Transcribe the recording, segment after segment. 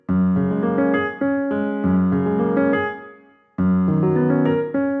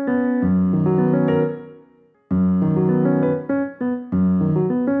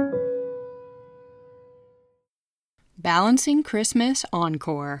Balancing Christmas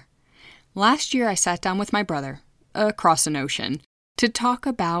Encore. Last year I sat down with my brother, across an ocean, to talk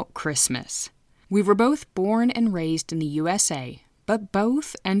about Christmas. We were both born and raised in the USA, but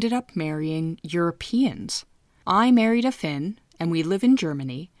both ended up marrying Europeans. I married a Finn, and we live in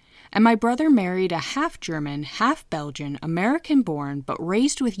Germany, and my brother married a half-German, half-Belgian, American-born, but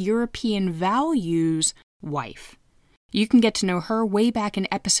raised with European values wife. You can get to know her way back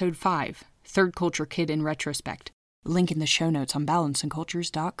in episode 5, Third Culture Kid in Retrospect. Link in the show notes on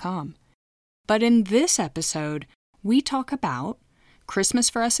balancingcultures.com. But in this episode, we talk about Christmas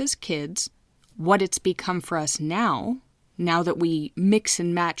for us as kids, what it's become for us now that we mix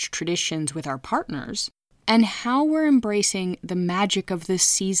and match traditions with our partners, and how we're embracing the magic of this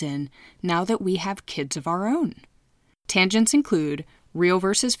season now that we have kids of our own. Tangents include real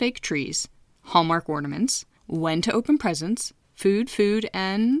versus fake trees, Hallmark ornaments, when to open presents, food,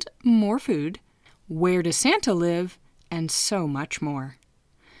 and more food, where does Santa live, and so much more.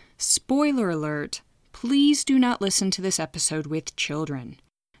 Spoiler alert, please do not listen to this episode with children.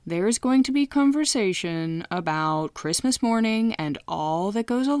 There is going to be conversation about Christmas morning and all that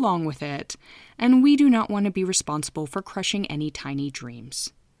goes along with it, and we do not want to be responsible for crushing any tiny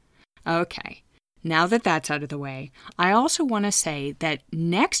dreams. Okay, now that that's out of the way, I also want to say that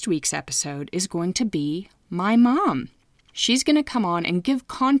next week's episode is going to be my mom. She's going to come on and give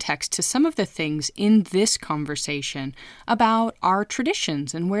context to some of the things in this conversation about our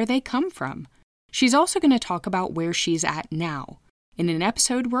traditions and where they come from. She's also going to talk about where she's at now, in an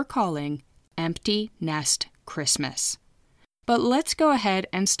episode we're calling Empty Nest Christmas. But let's go ahead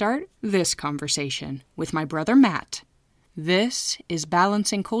and start this conversation with my brother Matt. This is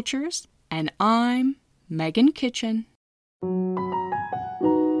Balancing Cultures, and I'm Megan Kitchen.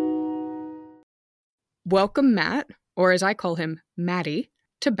 Welcome, Matt, or as I call him, Maddie,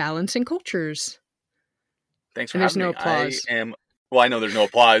 to Balancing Cultures. Thanks for and having there's no me. applause. I know there's no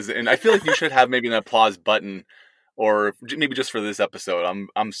applause, and I feel like you should have maybe an applause button, or maybe just for this episode.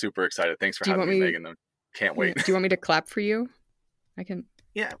 I'm super excited. Thanks for having me, Megan. Can't wait. Do you want me to clap for you? I can.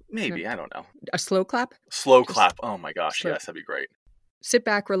 Yeah, maybe. I don't know. A slow clap? Slow clap. Oh my gosh, yes, that'd be great. Sit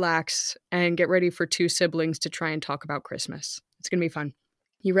back, relax, and get ready for two siblings to try and talk about Christmas. It's going to be fun.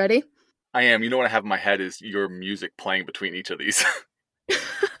 You ready? I am. You know what I have in my head is your music playing between each of these.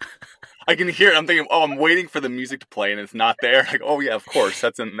 I can hear it. I'm thinking, I'm waiting for the music to play, and it's not there. Like, oh yeah, of course.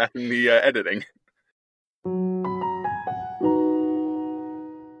 That's in the editing.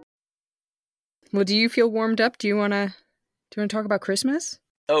 Well, do you feel warmed up? Do you want to talk about Christmas?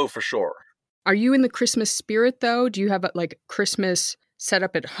 Oh, for sure. Are you in the Christmas spirit, though? Do you have, Christmas set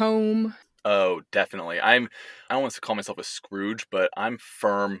up at home? Oh, definitely. I don't want to call myself a Scrooge, but I'm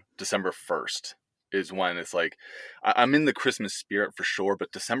firm December 1st is when it's like, I'm in the Christmas spirit for sure,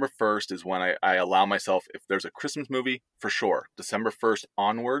 but December 1st is when I allow myself, if there's a Christmas movie, for sure, December 1st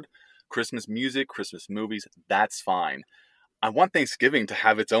onward, Christmas music, Christmas movies, that's fine. I want Thanksgiving to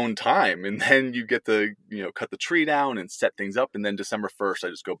have its own time, and then you get to, cut the tree down and set things up, and then December 1st, I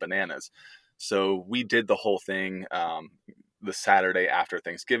just go bananas. So we did the whole thing the Saturday after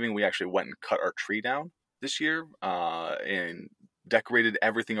Thanksgiving. We actually went and cut our tree down this year and decorated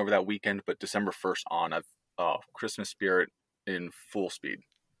everything over that weekend. But December 1st on, I've Christmas spirit in full speed.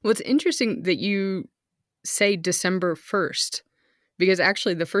 Well, it's interesting that you say December 1st, because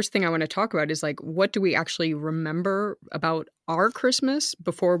actually the first thing I want to talk about is what do we actually remember about our Christmas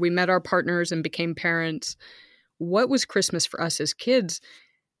before we met our partners and became parents? What was Christmas for us as kids?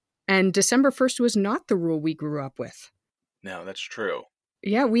 And December 1st was not the rule we grew up with. No, that's true.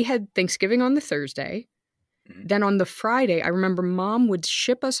 Yeah, we had Thanksgiving on the Thursday. Mm-hmm. Then on the Friday, I remember Mom would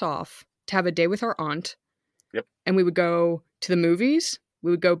ship us off to have a day with our aunt. Yep. And we would go to the movies. We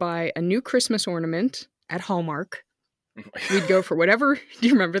would go buy a new Christmas ornament at Hallmark. We'd go for whatever. Do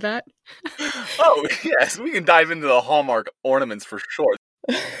you remember that? Oh, yes. We can dive into the Hallmark ornaments for sure.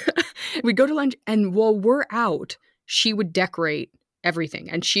 We'd go to lunch, and while we're out, she would decorate everything.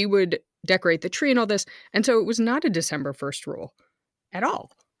 And she would decorate the tree and all this. And so it was not a December 1st rule at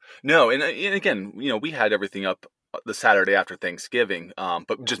all. No. And again, we had everything up the Saturday after Thanksgiving.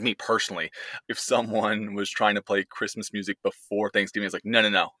 But just me personally, if someone was trying to play Christmas music before Thanksgiving, it's like,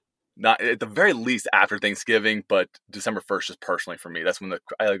 no. Not at the very least after Thanksgiving, but December 1st is personally for me. That's when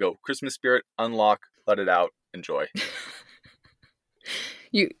I go Christmas spirit, unlock, let it out, enjoy.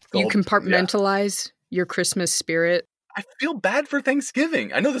 You compartmentalize your Christmas spirit. I feel bad for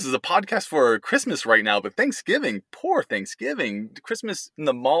Thanksgiving. I know this is a podcast for Christmas right now, but Thanksgiving, poor Thanksgiving, Christmas in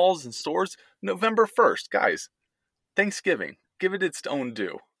the malls and stores, November 1st, guys. Thanksgiving, give it its own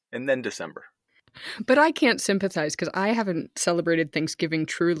due, and then December. But I can't sympathize because I haven't celebrated Thanksgiving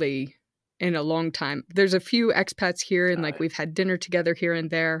truly in a long time. There's a few expats here and like we've had dinner together here and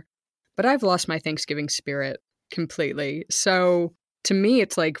there, but I've lost my Thanksgiving spirit completely. So to me,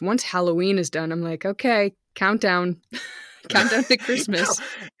 it's like once Halloween is done, I'm like, okay, countdown. Countdown to Christmas.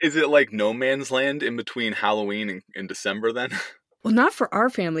 Is it like no man's land in between Halloween and December then? Well, not for our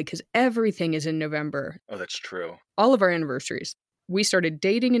family because everything is in November. Oh, that's true. All of our anniversaries. We started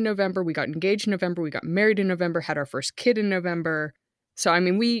dating in November. We got engaged in November. We got married in November, had our first kid in November. So, I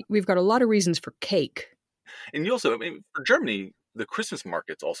mean, we've got a lot of reasons for cake. And you also, I mean, for Germany, the Christmas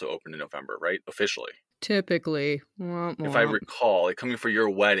markets also open in November, right? Officially. Typically. Womp womp. If I recall, like coming for your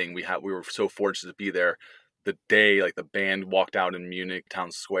wedding, we were so fortunate to be there the day like the band walked out in Munich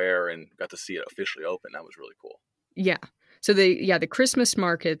town square and got to see it officially open. That was really cool. Yeah. So the Christmas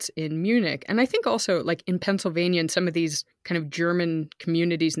markets in Munich, and I think also like in Pennsylvania and some of these kind of German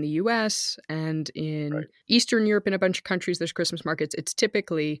communities in the US and in Eastern Europe and a bunch of countries, there's Christmas markets. It's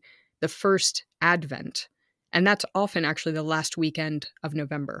typically the first Advent. And that's often actually the last weekend of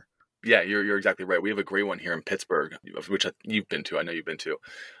November. Yeah, you're exactly right. We have a great one here in Pittsburgh, which you've been to. I know you've been to.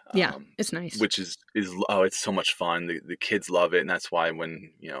 Yeah, it's nice. Which is it's so much fun. The kids love it, and that's why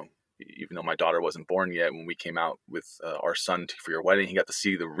when even though my daughter wasn't born yet, when we came out with our son for your wedding, he got to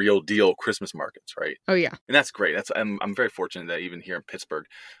see the real deal Christmas markets, right? Oh yeah, and that's great. I'm very fortunate that even here in Pittsburgh,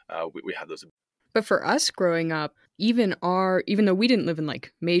 we have those. But for us growing up, even though we didn't live in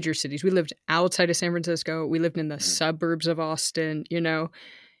like major cities, we lived outside of San Francisco. We lived in the suburbs of Austin.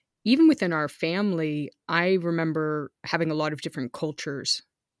 Even within our family, I remember having a lot of different cultures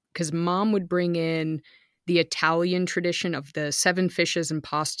because Mom would bring in the Italian tradition of the 7 fishes and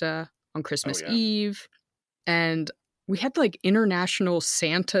pasta on Christmas Eve. And we had like international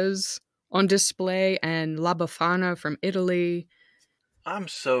Santas on display and La Befana from Italy. I'm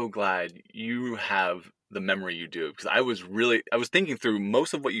so glad you have the memory you do because I was thinking through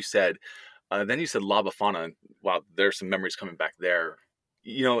most of what you said. Then you said La Befana. Wow, there's some memories coming back there.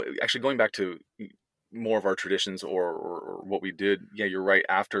 Actually going back to more of our traditions or what we did. Yeah, you're right.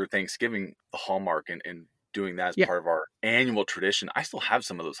 After Thanksgiving, the Hallmark and doing that as part of our annual tradition. I still have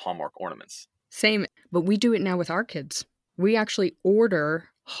some of those Hallmark ornaments. Same, but we do it now with our kids. We actually order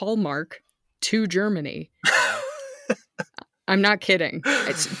Hallmark to Germany. I'm not kidding.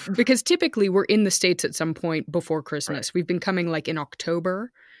 It's because typically we're in the States at some point before Christmas. Right. We've been coming like in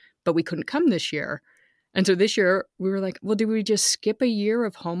October, but we couldn't come this year. And so this year we were like, well, did we just skip a year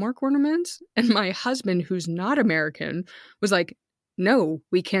of Hallmark ornaments? And my husband, who's not American, was like, no,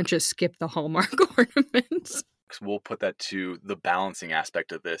 we can't just skip the Hallmark ornaments. We'll put that to the balancing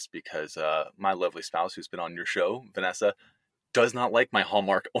aspect of this because my lovely spouse who's been on your show, Vanessa, does not like my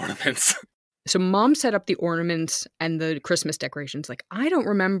Hallmark ornaments. So Mom set up the ornaments and the Christmas decorations. Like, I don't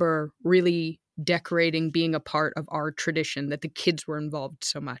remember really decorating being a part of our tradition that the kids were involved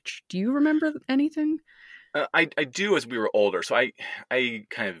so much. Do you remember anything? I do as we were older. So I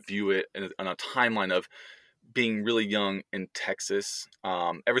kind of view it on a timeline of being really young in Texas.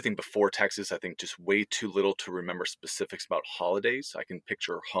 Everything before Texas, I think just way too little to remember specifics about holidays. I can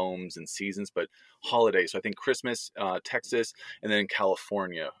picture homes and seasons, but holidays. So I think Christmas, Texas, and then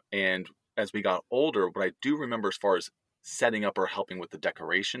California. And as we got older, what I do remember as far as setting up or helping with the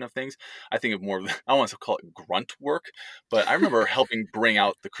decoration of things, I think of more of, I don't want to call it grunt work, but I remember helping bring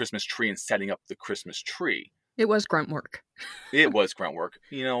out the Christmas tree and setting up the Christmas tree. It was grunt work. It was grunt work.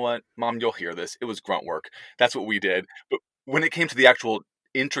 You know what, Mom, you'll hear this. It was grunt work. That's what we did. But when it came to the actual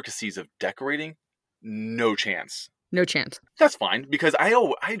intricacies of decorating, no chance. No chance. That's fine, because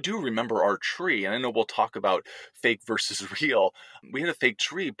I do remember our tree, and I know we'll talk about fake versus real. We had a fake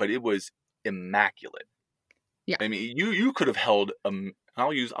tree, but it was immaculate. Yeah. I mean, you could have held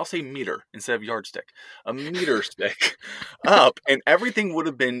I'll say meter instead of yardstick, a meter stick up, and everything would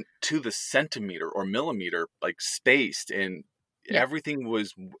have been to the centimeter or millimeter, like spaced, and everything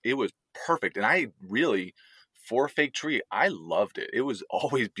was perfect. And I really, for a fake tree, I loved it. It was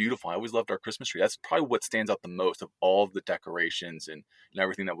always beautiful. I always loved our Christmas tree. That's probably what stands out the most of all of the decorations and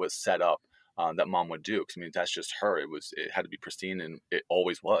everything that was set up that Mom would do. Because I mean, that's just her. It had to be pristine, and it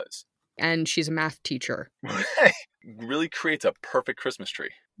always was. And she's a math teacher. Really creates a perfect Christmas tree.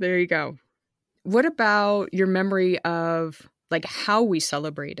 There you go. What about your memory of like how we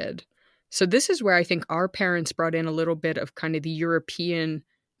celebrated? So this is where I think our parents brought in a little bit of kind of the European.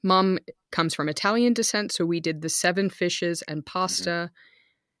 Mom comes from Italian descent, so we did the 7 fishes and pasta.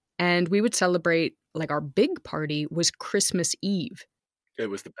 Mm-hmm. And we would celebrate, like our big party was Christmas Eve. It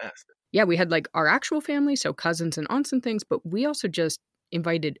was the best. Yeah, we had like our actual family, so cousins and aunts and things, but we also just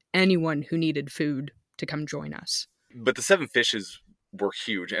invited anyone who needed food to come join us. But the 7 fishes were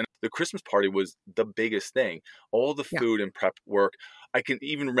huge. And the Christmas party was the biggest thing. All the Yeah. food and prep work. I can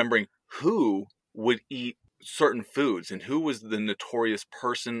even remembering who would eat certain foods and who was the notorious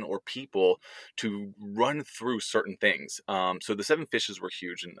person or people to run through certain things. So the seven fishes were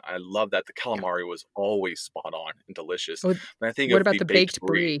huge, and I love that. The Yeah. calamari was always spot on and delicious. Oh, And I think what of about the the baked baked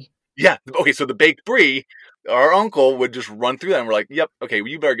brie. brie? Yeah. Okay. So the baked brie, our uncle would just run through that, and we're like, "Yep. Okay.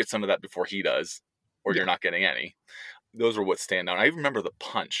 Well, you better get some of that before he does, or you're Yeah. not getting any." Those were what stand out. I even remember the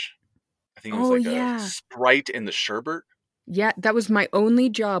punch. I think it was Oh, like a yeah. Sprite and the sherbet. Yeah, that was my only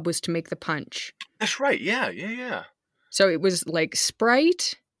job, was to make the punch. That's right. Yeah. Yeah. Yeah. So it was like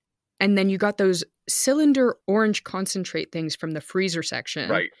Sprite, and then you got those cylinder orange concentrate things from the freezer section.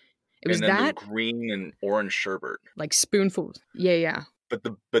 Right. It was And then the that, green and orange sherbet. like spoonfuls. Yeah, yeah. But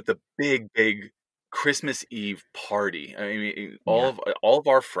the big Christmas Eve party. I mean, Yeah. all of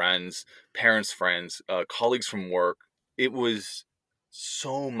our friends, parents' friends, colleagues from work. It was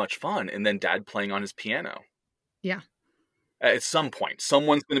so much fun. And then Dad playing on his piano. Yeah. At some point,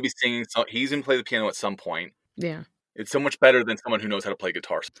 someone's going to be singing. So he's going to play the piano at some point. Yeah. It's so much better than someone who knows how to play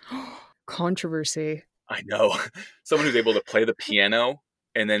guitar. Controversy. I know. Someone who's able to play the piano,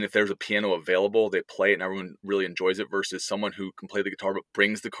 and then if there's a piano available, they play it and everyone really enjoys it, versus someone who can play the guitar but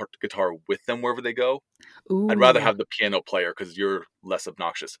brings the guitar with them wherever they go. I'd rather Ooh, have the piano player because you're less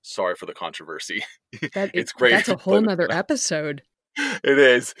obnoxious. Sorry for the controversy. that It's great that's if a you play whole the nother piano. episode. It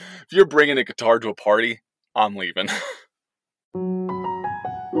is. If you're bringing a guitar to a party, I'm leaving.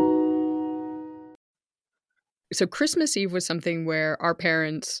 So Christmas Eve was something where our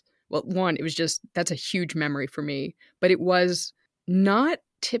parents, well, one, it was just, that's a huge memory for me, but it was not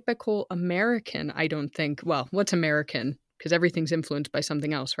typical American, I don't think. Well, what's American? Because everything's influenced by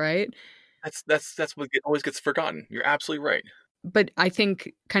something else, right? That's what always gets forgotten. You're absolutely right. But I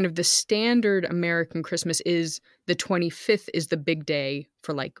think kind of the standard American Christmas is the 25th is the big day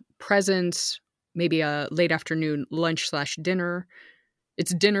for like presents, maybe a late afternoon lunch/dinner.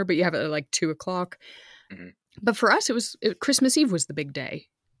 It's dinner, but you have it at like 2:00. hmm But for us, Christmas Eve was the big day.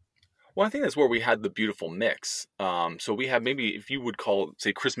 Well, I think that's where we had the beautiful mix. So we have, maybe if you would call,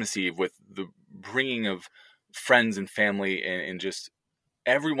 say, Christmas Eve, with the bringing of friends and family and just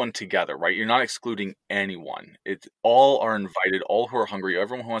everyone together, right? You're not excluding anyone. It's all are invited, all who are hungry,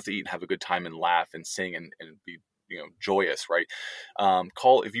 everyone who wants to eat and have a good time and laugh and sing and be, joyous, right?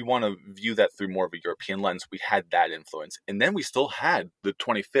 If you want to view that through more of a European lens, we had that influence. And then we still had the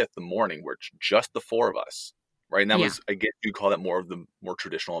 25th, the morning, where it's just the four of us. Right. And that Yeah. was, I guess you call that more of the more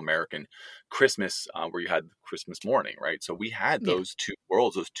traditional American Christmas, where you had Christmas morning. Right. So we had Yeah. those two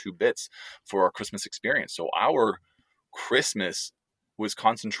worlds, those two bits for our Christmas experience. So our Christmas was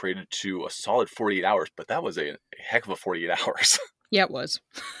concentrated to a solid 48 hours, but that was a heck of a 48 hours. Yeah, it was.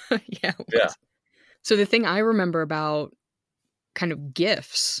 Yeah, it was. Yeah. So the thing I remember about kind of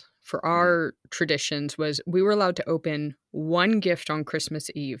gifts for Mm-hmm. our traditions was we were allowed to open one gift on Christmas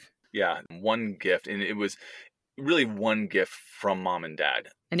Eve, Yeah. One gift. And it was really one gift from Mom and Dad.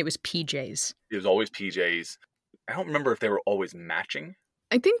 and it was PJs. It was always PJs. I don't remember if they were always matching.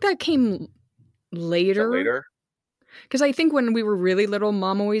 I think that came Is that later. later? Because I think when we were really little,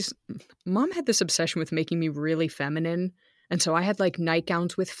 Mom had this obsession with making me really feminine. And so I had like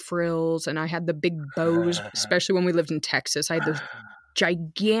nightgowns with frills, and I had the big bows, especially when we lived in Texas. I had those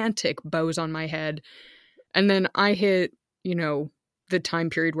gigantic bows on my head. And then I hit, the time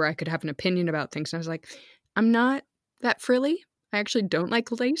period where I could have an opinion about things. And I was like, I'm not that frilly. I actually don't like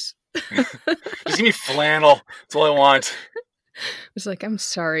lace. Just give me flannel. That's all I want. I was like, I'm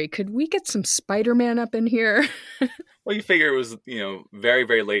sorry. Could we get some Spider-Man up in here? Well, you figure it was, very,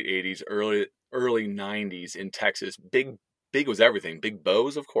 very late 80s, early 90s in Texas. Big was everything. Big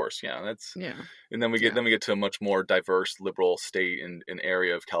bows, of course. Yeah, that's. Yeah. And then we get to a much more diverse, liberal state and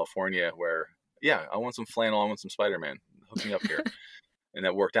area of California where, yeah, I want some flannel. I want some Spider-Man. Hook me up here. And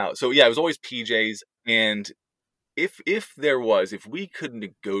that worked out. So yeah, it was always PJs. And if we could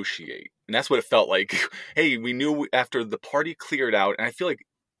negotiate, and that's what it felt like. Hey, we knew after the party cleared out, and I feel like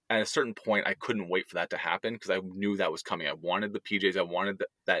at a certain point I couldn't wait for that to happen because I knew that was coming. I wanted the PJs. I wanted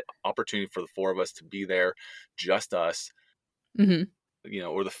that opportunity for the four of us to be there, just us. Mm-hmm.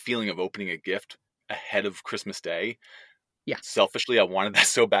 Or the feeling of opening a gift ahead of Christmas Day. Yeah. Selfishly, I wanted that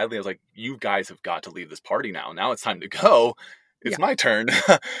so badly. I was like, you guys have got to leave this party now. Now it's time to go. It's my turn.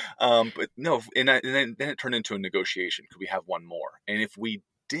 But no, and then it turned into a negotiation. Could we have one more? And if we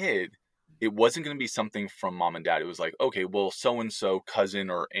did, it wasn't going to be something from Mom and Dad. It was like, okay, well, so-and-so cousin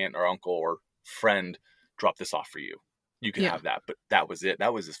or aunt or uncle or friend dropped this off for you. You can have that. But that was it.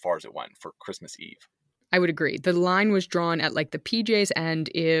 That was as far as it went for Christmas Eve. I would agree. The line was drawn at like the PJs, and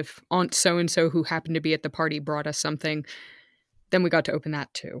if Aunt so-and-so who happened to be at the party brought us something, then we got to open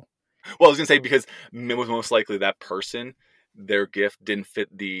that too. Well, I was going to say, because it was most likely that person, their gift didn't fit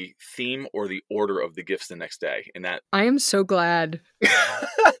the theme or the order of the gifts the next day. And that I am so glad.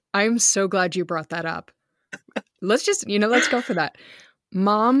 I am so glad you brought that up. Let's go for that.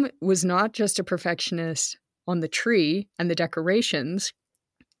 Mom was not just a perfectionist on the tree and the decorations.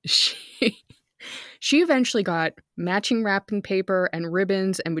 She eventually got matching wrapping paper and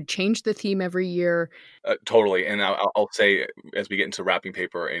ribbons and would change the theme every year. Totally. And I'll say, as we get into wrapping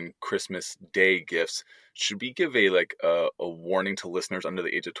paper and Christmas Day gifts, should we give a warning to listeners under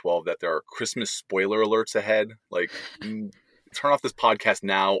the age of 12 that there are Christmas spoiler alerts ahead? Like, turn off this podcast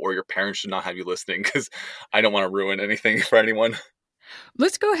now, or your parents should not have you listening, because I don't want to ruin anything for anyone.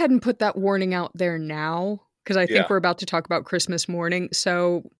 Let's go ahead and put that warning out there now, because I think we're about to talk about Christmas morning.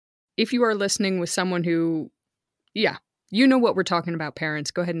 So if you are listening with someone who, you know what we're talking about,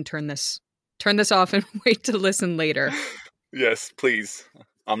 parents, go ahead and turn this off and wait to listen later. Yes, please.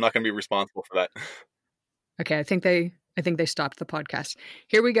 I'm not going to be responsible for that. Okay, I think they stopped the podcast.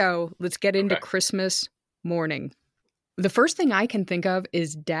 Here we go. Let's get into Christmas morning. The first thing I can think of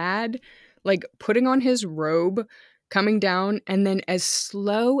is Dad, like, putting on his robe, coming down, and then as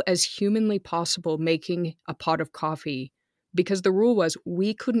slow as humanly possible making a pot of coffee. Because the rule was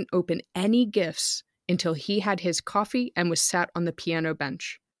we couldn't open any gifts until he had his coffee and was sat on the piano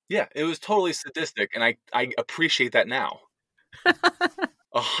bench. Yeah, it was totally sadistic, and I appreciate that now.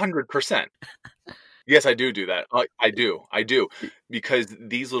 100%. Yes, I do that. I do. Because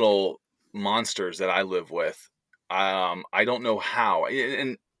these little monsters that I live with, I don't know how.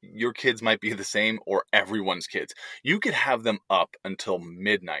 And your kids might be the same, or everyone's kids. You could have them up until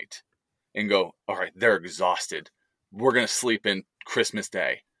midnight and go, all right, they're exhausted. We're going to sleep in Christmas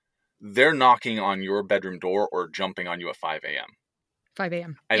Day. They're knocking on your bedroom door or jumping on you at 5 a.m. 5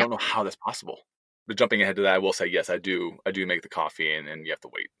 a.m. I don't know how that's possible. But jumping ahead to that, I will say, yes, I do make the coffee, and you have to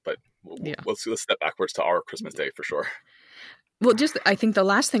wait. But let's step backwards to our Christmas Day for sure. Well, I think the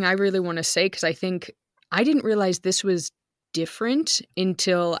last thing I really want to say, because I think I didn't realize this was different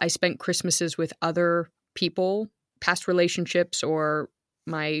until I spent Christmases with other people, past relationships, or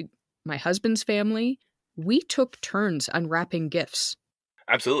my husband's family. We took turns unwrapping gifts.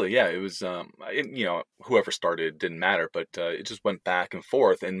 Absolutely, yeah. It was, whoever started didn't matter, but it just went back and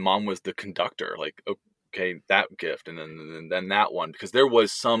forth, and Mom was the conductor. Like, okay, that gift, and then that one, because there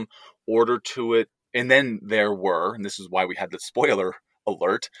was some order to it, and then there were, and this is why we had the spoiler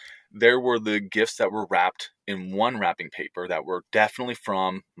alert. There were the gifts that were wrapped in one wrapping paper that were definitely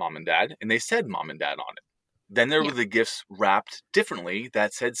from Mom and Dad, and they said Mom and Dad on it. Then there were the gifts wrapped differently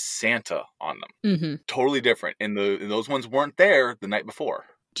that said Santa on them. Mm-hmm. Totally different. And those ones weren't there the night before.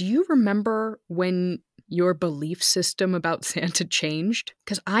 Do you remember when your belief system about Santa changed?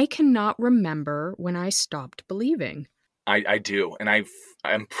 Because I cannot remember when I stopped believing. I do. And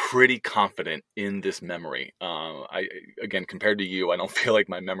I'm pretty confident in this memory. Again, compared to you, I don't feel like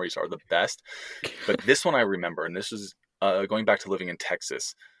my memories are the best. But this one I remember, and this is going back to living in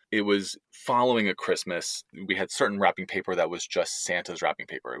Texas. It was following a Christmas. We had certain wrapping paper that was just Santa's wrapping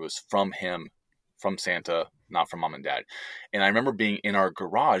paper. It was from him, from Santa, not from Mom and Dad. And I remember being in our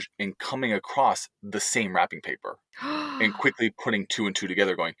garage and coming across the same wrapping paper and quickly putting two and two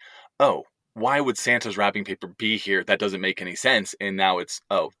together going, oh, why would Santa's wrapping paper be here? That doesn't make any sense. And now it's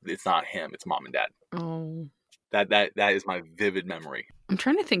not him. It's Mom and Dad. Oh, that is my vivid memory. I'm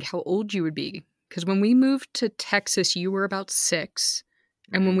trying to think how old you would be. Because when we moved to Texas, you were about 6.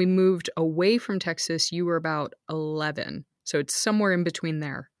 And when we moved away from Texas, you were about 11. So it's somewhere in between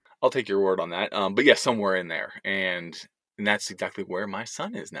there. I'll take your word on that. But yeah, somewhere in there. And that's exactly where my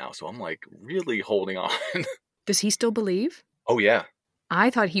son is now. So I'm like really holding on. Does he still believe? Oh, yeah.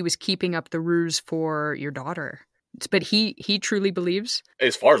 I thought he was keeping up the ruse for your daughter. But he truly believes?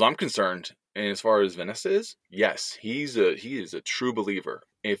 As far as I'm concerned, and as far as Vanessa is, yes, he is a true believer.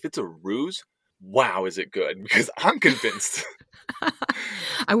 If it's a ruse, wow, is it good? Because I'm convinced.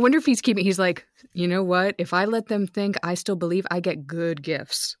 I wonder if he's like, you know what? If I let them think I still believe, I get good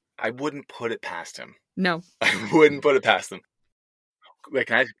gifts. I wouldn't put it past him. No. I wouldn't put it past him. Wait,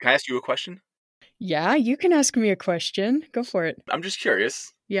 can I ask you a question? Yeah, you can ask me a question. Go for it. I'm just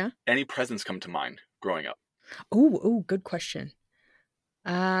curious. Yeah? Any presents come to mind growing up? Oh, good question.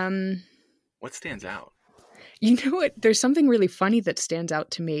 What stands out? You know what? There's something really funny that stands out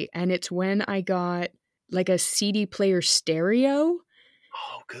to me, and it's when I got like a CD player stereo.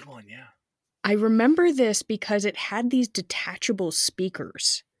 Oh, good one, yeah. I remember this because it had these detachable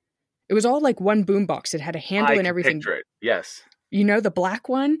speakers. It was all like one boombox. It had a handle and everything. Picture it. Yes. You know, the black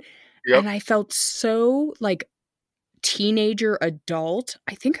one? Yep. And I felt so like teenager adult.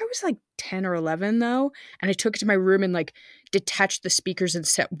 I think I was like 10 or 11 though. And I took it to my room and like detached the speakers and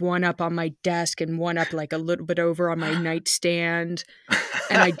set one up on my desk and one up like a little bit over on my nightstand.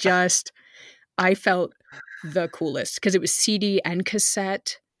 And I felt the coolest because it was CD and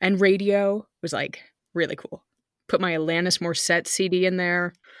cassette, and radio. It was like really cool. Put my Alanis Morissette CD in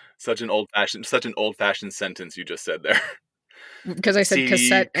there. Such an old fashioned sentence you just said there. Because I said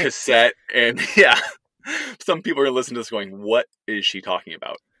CD, cassette, and yeah. Some people are going to listen to this going, what is she talking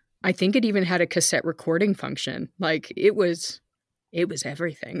about? I think it even had a cassette recording function. Like it was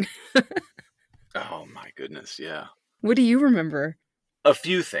everything. Oh my goodness, yeah. What do you remember? A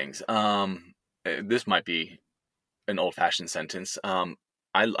few things. This might be an old-fashioned sentence.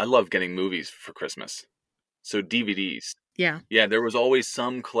 I love getting movies for Christmas. So DVDs. Yeah. Yeah, there was always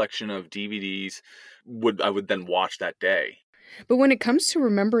some collection of DVDs I would then watch that day. But when it comes to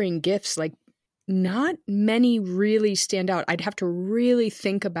remembering gifts, like not many really stand out. I'd have to really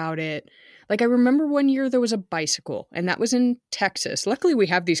think about it. Like I remember one year there was a bicycle, and that was in Texas. Luckily we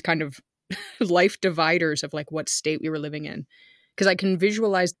have these kind of life dividers of like what state we were living in. Because I can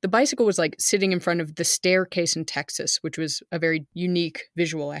visualize the bicycle was like sitting in front of the staircase in Texas, which was a very unique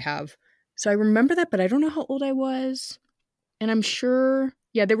visual I have. So I remember that, but I don't know how old I was. And I'm sure,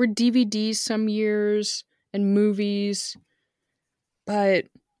 yeah, there were DVDs some years and movies. But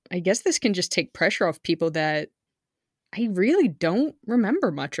I guess this can just take pressure off people that I really don't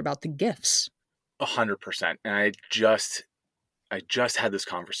remember much about the gifts. 100%. And I just had this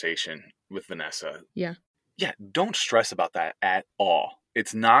conversation with Vanessa. Yeah. Yeah, don't stress about that at all.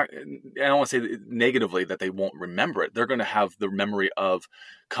 It's not, I don't want to say negatively that they won't remember it. They're going to have the memory of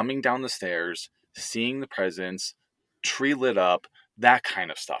coming down the stairs, seeing the presents, tree lit up, that kind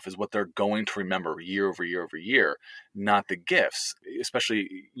of stuff is what they're going to remember year over year over year, not the gifts,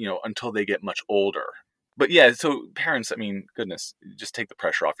 especially, until they get much older. But yeah, so parents, I mean, goodness, just take the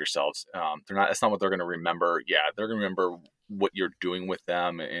pressure off yourselves. That's not what they're going to remember. Yeah, they're going to remember what you're doing with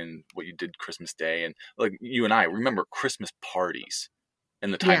them and what you did Christmas Day. And like you and I remember Christmas parties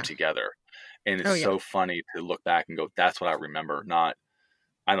and the time together. And it's so funny to look back and go, that's what I remember, not,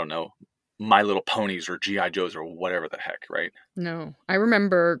 I don't know, My Little Ponies or G.I. Joes or whatever the heck, right? No. I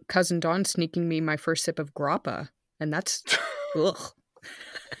remember Cousin Dawn sneaking me my first sip of grappa, and that's, ugh.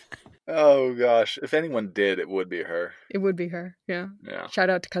 Oh, gosh. If anyone did, it would be her. It would be her, yeah. Yeah. Shout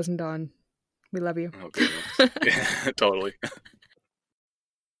out to Cousin Dawn. We love you. Oh, goodness. Yeah, totally.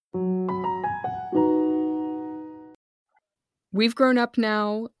 We've grown up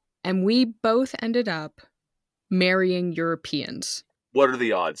now, and we both ended up marrying Europeans. What are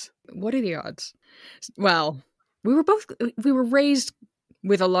the odds? What are the odds? Well, we were raised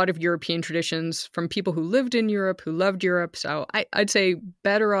with a lot of European traditions from people who lived in Europe, who loved Europe. So I'd say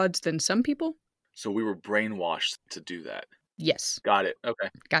better odds than some people. So we were brainwashed to do that. Yes. Got it. Okay.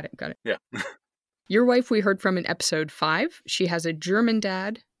 Got it. Yeah. Your wife we heard from in episode 5. She has a German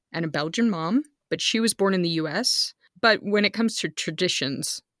dad and a Belgian mom, but she was born in the US. But when it comes to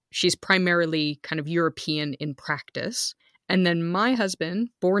traditions, she's primarily kind of European in practice. And then my husband,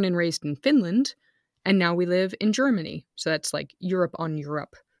 born and raised in Finland, and now we live in Germany. So that's like Europe on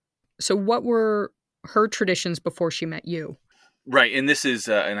Europe. So what were her traditions before she met you? Right. And this is,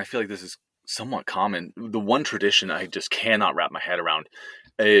 and I feel like this is somewhat common. The one tradition I just cannot wrap my head around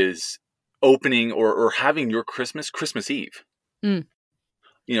is opening or having your Christmas Eve. Mm.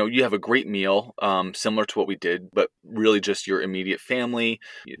 You have a great meal, similar to what we did, but really just your immediate family.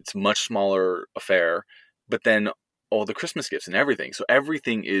 It's a much smaller affair, but then all the Christmas gifts and everything. So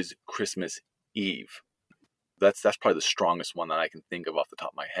everything is Christmas Eve. That's probably the strongest one that I can think of off the top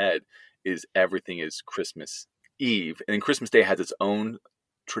of my head, is everything is Christmas Eve. And then Christmas Day has its own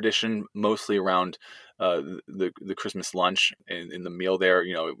tradition, mostly around the Christmas lunch and in the meal there,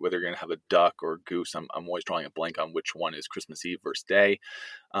 whether you're going to have a duck or a goose. I'm always drawing a blank on which one is Christmas Eve versus day.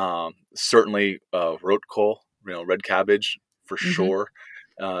 Certainly rotkohl, red cabbage for sure,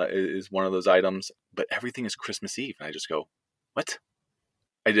 is one of those items. But everything is Christmas Eve. And I just go, what?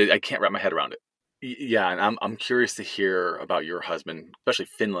 I can't wrap my head around it. Yeah, and I'm curious to hear about your husband, especially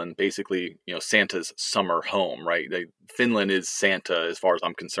Finland. Basically, Santa's summer home, right? Finland is Santa, as far as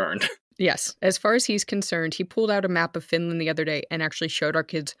I'm concerned. Yes, as far as he's concerned, he pulled out a map of Finland the other day and actually showed our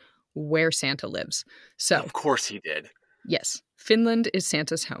kids where Santa lives. So, of course, he did. Yes, Finland is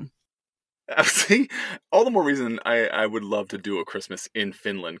Santa's home. See, all the more reason I would love to do a Christmas in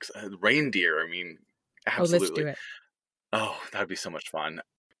Finland. Reindeer, I mean, absolutely. Oh, let's do it. Oh, that'd be so much fun.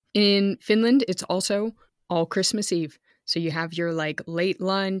 In Finland, it's also all Christmas Eve. So you have your late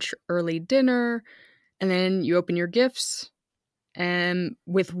lunch, early dinner, and then you open your gifts. And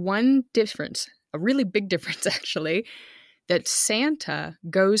with one difference, a really big difference actually, that Santa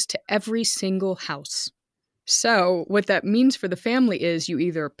goes to every single house. So what that means for the family is you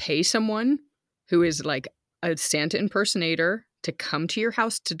either pay someone who is like a Santa impersonator to come to your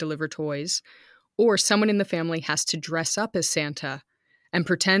house to deliver toys, or someone in the family has to dress up as Santa and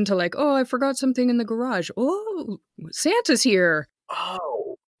pretend to like, oh, I forgot something in the garage. Oh, Santa's here.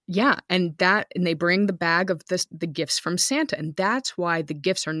 Oh. Yeah, and they bring the bag of the gifts from Santa, and that's why the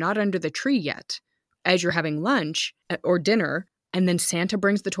gifts are not under the tree yet as you're having lunch or dinner, and then Santa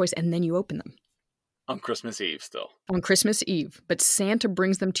brings the toys, and then you open them. On Christmas Eve still. On Christmas Eve, but Santa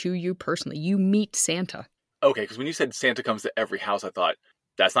brings them to you personally. You meet Santa. Okay, because when you said Santa comes to every house, I thought,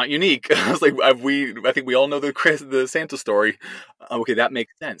 that's not unique. I was like, I think we all know the Santa story. Okay, that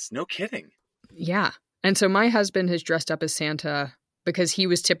makes sense. No kidding. Yeah, and so my husband has dressed up as Santa because he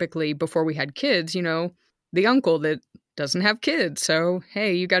was typically, before we had kids, the uncle that doesn't have kids. So,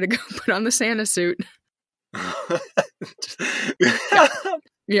 hey, you got to go put on the Santa suit.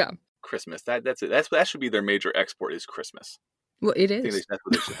 Yeah. Christmas. That's it. That should be their major export is Christmas. Well, it is. I think that's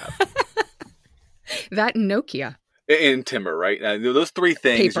what they should have. That and Nokia. And timber, right? Those three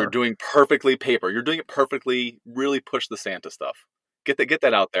things Paper. You're doing perfectly. Paper. You're doing it perfectly. Really push the Santa stuff. Get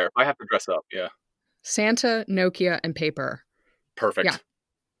that out there. I have to dress up. Yeah. Santa, Nokia, and paper. Perfect. Yeah.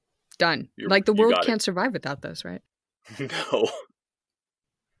 Done. The world can't survive without those, right? No.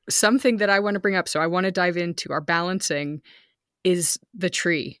 Something that I want to bring up, so I want to dive into our balancing, is the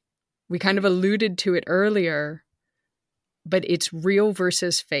tree. We kind of alluded to it earlier, but it's real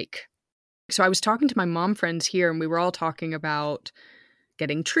versus fake. So I was talking to my mom friends here, and we were all talking about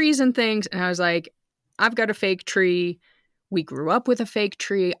getting trees and things, and I was like, I've got a fake tree. We grew up with a fake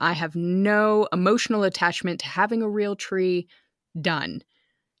tree. I have no emotional attachment to having a real tree. Done.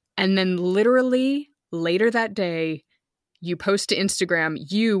 And then literally later that day, you post to Instagram,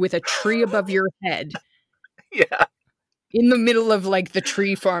 you with a tree above your head. Yeah. In the middle of the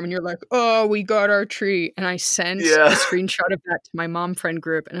tree farm, and you're like, oh, we got our tree. And I sent a screenshot of that to my mom friend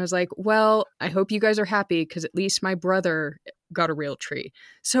group. And I was like, well, I hope you guys are happy because at least my brother got a real tree.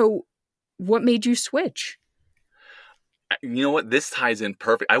 So what made you switch? You know what? This ties in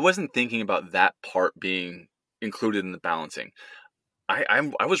perfect. I wasn't thinking about that part being included in the balancing.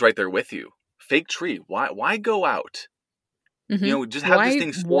 I was right there with you. Fake tree. Why go out? Mm-hmm. Just have this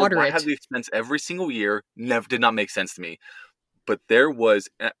thing stored. Why have the expense every single year? Did not make sense to me. But there was,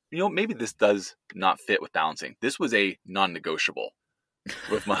 maybe this does not fit with balancing. This was a non-negotiable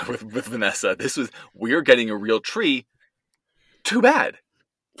with with Vanessa. This was, we're getting a real tree. Too bad.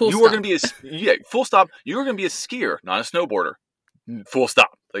 Full stop. Were going to be full stop. You were going to be a skier, not a snowboarder. Full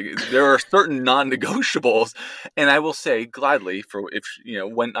stop. There are certain non-negotiables, and I will say gladly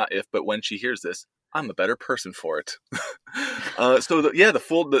but when she hears this, I'm a better person for it. So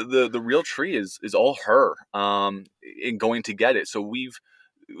the real tree is all her, in going to get it. So we've,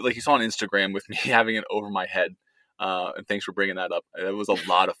 like you saw on Instagram with me having it over my head. And thanks for bringing that up. It was a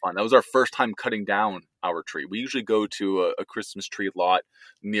lot of fun. That was our first time cutting down our tree. We usually go to a Christmas tree lot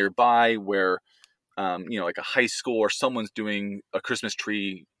nearby where, like a high school or someone's doing a Christmas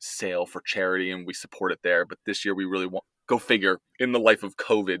tree sale for charity, and we support it there. But this year we really want, go figure, in the life of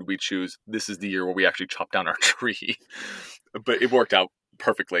COVID, we choose this is the year where we actually chop down our tree. But it worked out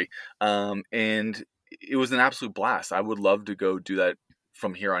perfectly. And it was an absolute blast. I would love to go do that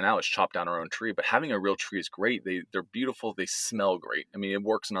from here on out, is chop down our own tree. But having a real tree is great. They're beautiful. They smell great. I mean, it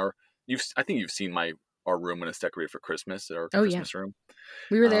works in I think you've seen our room when it's decorated for Christmas, our Christmas room.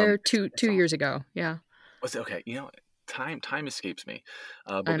 We were there two years ago. Yeah. Was it okay? Time escapes me.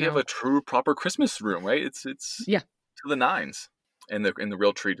 But we have a true proper Christmas room, right? It's to the nines, and the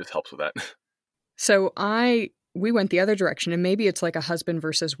real tree just helps with that. So we went the other direction, and maybe it's like a husband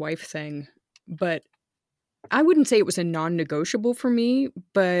versus wife thing, but I wouldn't say it was a non-negotiable for me,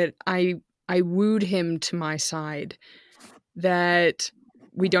 but I wooed him to my side that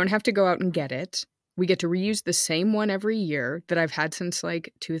we don't have to go out and get it. We get to reuse the same one every year that I've had since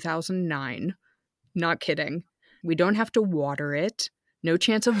 2009. Not kidding. We don't have to water it. No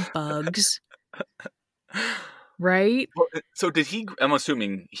chance of bugs. Right? Well, so I'm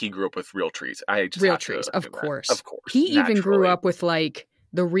assuming he grew up with real trees. Real trees, of course. Of course. He even grew up with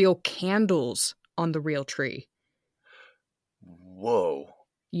the real candles on the real tree. Whoa.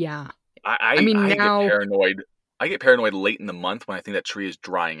 Yeah. I get paranoid. I get paranoid late in the month when I think that tree is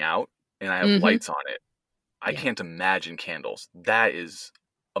drying out and I have lights on it. I can't imagine candles. That is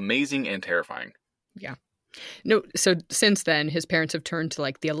amazing and terrifying. Yeah. No, so since then, his parents have turned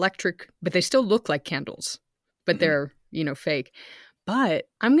to the electric, but they still look like candles, but they're, fake. But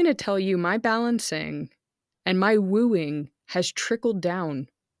I'm going to tell you, my balancing and my wooing has trickled down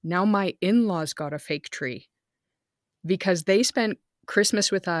Now my in-laws got a fake tree because they spent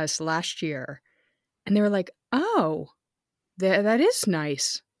Christmas with us last year. And they were like, oh, that is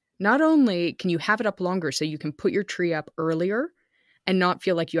nice. Not only can you have it up longer so you can put your tree up earlier and not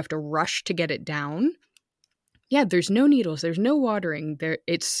feel like you have to rush to get it down. Yeah, there's no needles. There's no watering.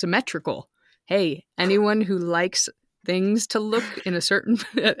 It's symmetrical. Hey, anyone who likes things to look in a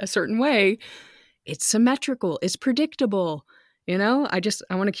certain way, it's symmetrical. It's predictable. You know, I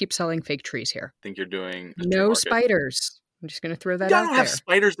want to keep selling fake trees here. I think you're doing no spiders. I'm just going to throw that out there. I don't have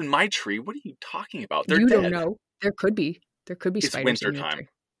spiders in my tree. What are you talking about? They're you dead. Don't know. There could be it's spiders winter in your time. tree.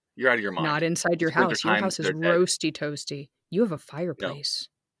 You're out of your mind. Not inside your house. Your house is roasty toasty. You have a fireplace.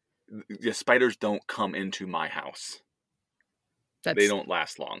 No. The spiders don't come into my house. They don't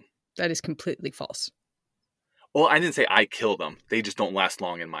last long. That is completely false. Well, I didn't say I kill them. They just don't last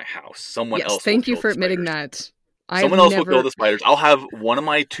long in my house. Someone else. Thank you for admitting that. Someone else will kill the spiders. I'll have one of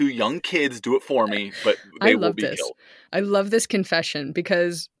my 2 young kids do it for me, but they will be killed. I love this confession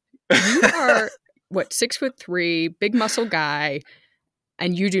because you are, 6'3", big muscle guy,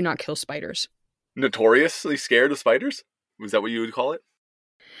 and you do not kill spiders. Notoriously scared of spiders? Was that what you would call it?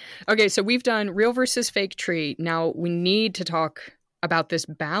 Okay, so we've done real versus fake tree. Now we need to talk about this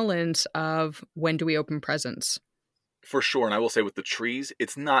balance of when do we open presents. For sure, and I will say with the trees,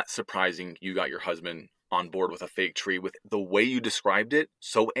 it's not surprising you got your husband on board with a fake tree with the way you described it,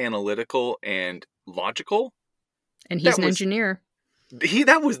 so analytical and logical. And he's an engineer.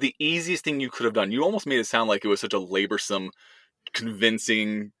 That was the easiest thing you could have done. You almost made it sound like it was such a laborsome,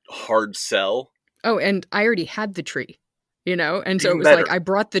 convincing, hard sell. Oh, and I already had the tree, and so it was like I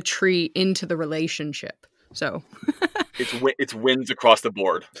brought the tree into the relationship. So it's wins across the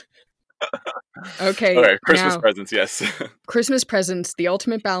board. Okay. All right, Christmas presents, yes. Christmas presents, the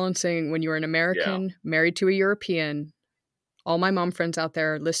ultimate balancing when you're an American married to a European. All my mom friends out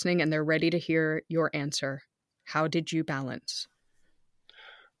there are listening and they're ready to hear your answer. How did you balance?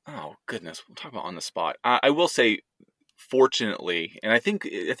 Oh, goodness. We'll talk about on the spot. I will say, fortunately, and I think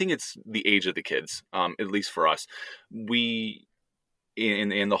it's the age of the kids, at least for us, we,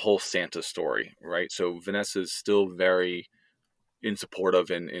 in the whole Santa story, right? So Vanessa's still very in support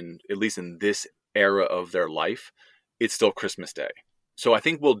of, in at least in this era of their life, it's still Christmas Day. So I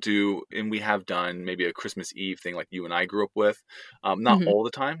think we'll do, and we have done maybe a Christmas Eve thing like you and I grew up with. Not all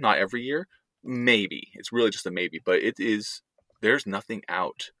the time, not every year. Maybe. It's really just a maybe. But there's nothing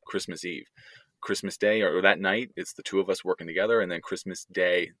out Christmas Eve. Christmas Day or that night, it's the 2 of us working together. And then Christmas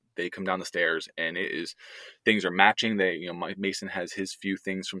Day, they come down the stairs and things are matching. Mason has his few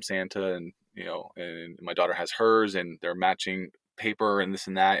things from Santa and my daughter has hers and they're matching paper and this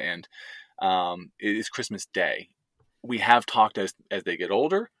and that. And it is Christmas Day. We have talked as they get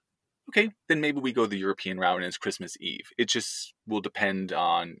older. Okay, then maybe we go the European route and it's Christmas Eve. It just will depend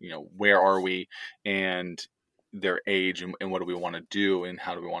on, where are we and their age and what do we want to do and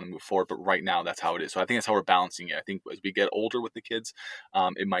how do we want to move forward. But right now, that's how it is. So I think that's how we're balancing it. I think as we get older with the kids,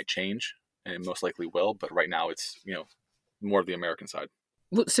 it might change and it most likely will. But right now it's, more of the American side.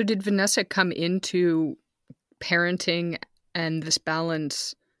 Well, so did Vanessa come into parenting and this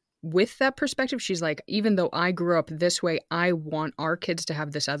balance with that perspective? She's like, even though I grew up this way, I want our kids to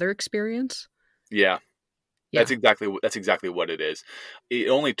have this other experience. Yeah. That's exactly what it is. It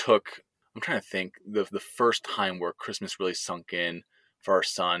only took, I'm trying to think, the first time where Christmas really sunk in for our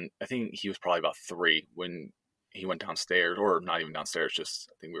son, I think he was probably about 3 when he went downstairs, or not even downstairs, just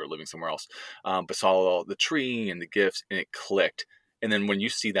I think we were living somewhere else, but saw the tree and the gifts and it clicked. And then when you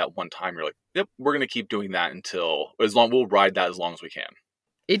see that one time, you're like, yep, we're going to keep doing that we'll ride that as long as we can.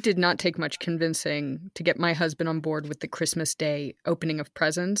 It did not take much convincing to get my husband on board with the Christmas Day opening of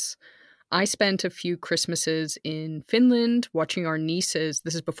presents. I spent a few Christmases in Finland watching our nieces.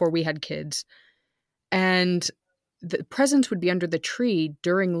 This is before we had kids. And the presents would be under the tree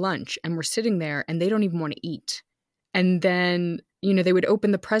during lunch and we're sitting there and they don't even want to eat. And then, they would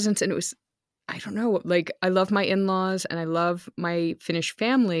open the presents and it was, I don't know, like I love my in-laws and I love my Finnish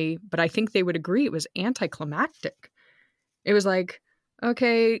family, but I think they would agree it was anticlimactic. It was like,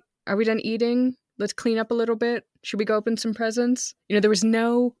 okay, are we done eating? Let's clean up a little bit. Should we go open some presents? There was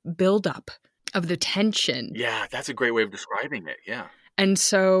no buildup of the tension. Yeah, that's a great way of describing it. Yeah. And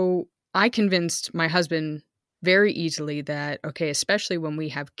so I convinced my husband very easily that, okay, especially when we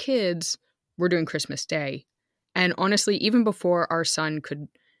have kids, we're doing Christmas Day. And honestly, even before our son could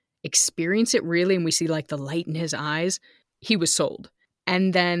experience it really, and we see like the light in his eyes, he was sold.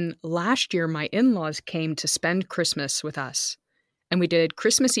 And then last year, my in-laws came to spend Christmas with us. And we did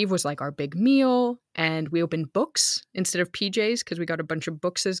Christmas Eve was like our big meal. And we opened books instead of PJs because we got a bunch of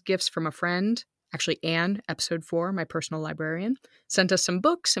books as gifts from a friend. Actually, Anne, episode 4, my personal librarian, sent us some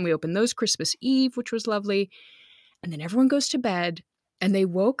books and we opened those Christmas Eve, which was lovely. And then everyone goes to bed and they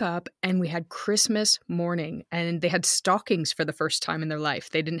woke up and we had Christmas morning and they had stockings for the first time in their life.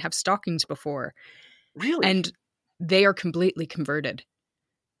 They didn't have stockings before. Really? And they are completely converted.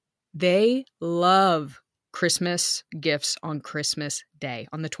 They love Christmas gifts on Christmas Day,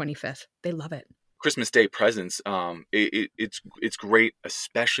 on the 25th. They love it. Christmas Day presents, it's great,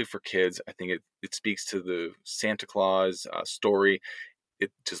 especially for kids. I think it speaks to the Santa Claus story.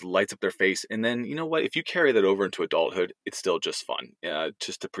 It just lights up their face. And then, you know what? If you carry that over into adulthood, it's still just fun,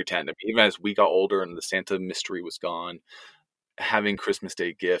 just to pretend. I mean, even as we got older and the Santa mystery was gone, having Christmas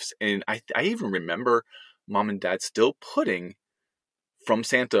Day gifts. And I even remember mom and dad still putting from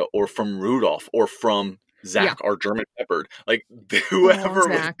Santa or from Rudolph or from Zach, our German Shepherd, like whoever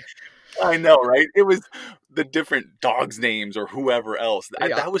was. Zach. I know, right? It was the different dogs' names or whoever else.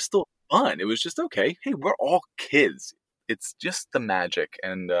 That was still fun. It was just, okay, hey, we're all kids. It's just the magic.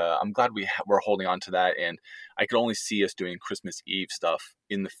 And I'm glad we're holding on to that. And I could only see us doing Christmas Eve stuff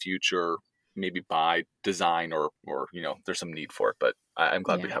in the future, maybe by design or there's some need for it. But I'm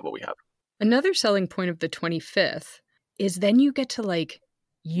glad we have what we have. Another selling point of the 25th is then you get to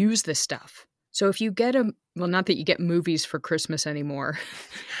use this stuff. So if you get not that you get movies for Christmas anymore,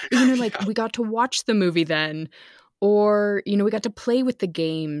 but, we got to watch the movie then, or, we got to play with the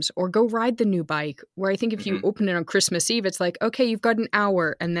games or go ride the new bike, where I think if you open it on Christmas Eve, it's like, okay, you've got an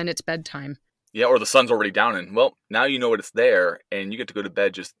hour and then it's bedtime. Yeah, or the sun's already down and, well, now you know it's there and you get to go to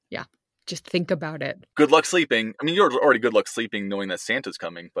bed just think about it. Good luck sleeping. I mean, you're already good luck sleeping knowing that Santa's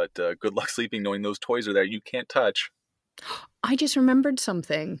coming, but good luck sleeping knowing those toys are there you can't touch. I just remembered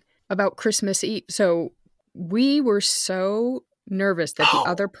something about Christmas Eve. So we were so nervous that the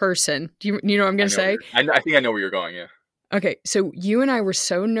other person, do you know what I'm going to say? I think I know where you're going, yeah. Okay, so you and I were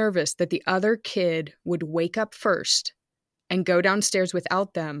so nervous that the other kid would wake up first and go downstairs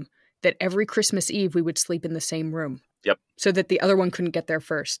without them, that every Christmas Eve we would sleep in the same room. Yep. So that the other one couldn't get there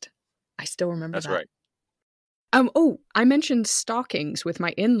first. I still remember that. That's right. I mentioned stockings with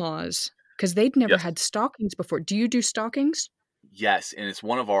my in-laws because they'd never had stockings before. Do you do stockings? Yes, and it's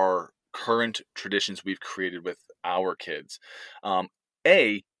one of our current traditions we've created with our kids. I'm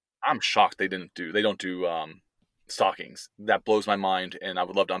shocked they don't do stockings. That blows my mind, and I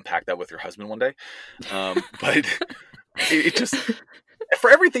would love to unpack that with your husband one day. But it just, for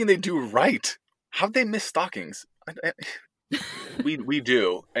everything they do right, how'd they miss stockings? We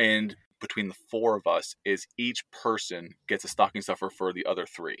do, and between the 4 of us is each person gets a stocking stuffer for the other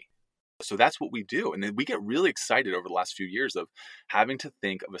 3. So that's what we do. And then we get really excited over the last few years of having to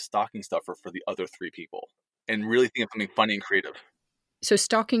think of a stocking stuffer for the other 3 people and really think of something funny and creative. So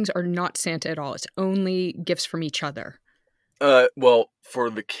stockings are not Santa at all. It's only gifts from each other. Well,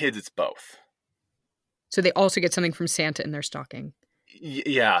 for the kids, it's both. So they also get something from Santa in their stocking.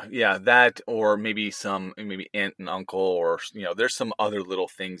 Yeah, that, or maybe aunt and uncle, or there's some other little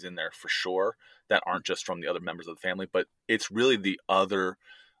things in there for sure that aren't just from the other members of the family, but it's really the other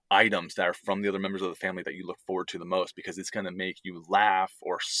items that are from the other members of the family that you look forward to the most, because it's going to make you laugh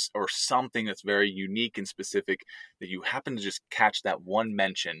or something that's very unique and specific that you happen to just catch that one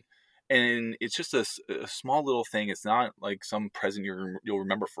mention. And it's just a small little thing. It's not like some present you'll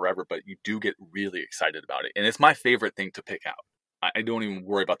remember forever, but you do get really excited about it. And it's my favorite thing to pick out. I don't even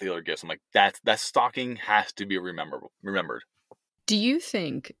worry about the other gifts. I'm like, that stocking has to be remembered. Do you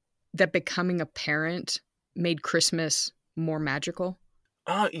think that becoming a parent made Christmas more magical?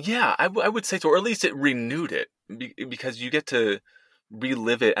 Yeah, I would say so, or at least it renewed it, because you get to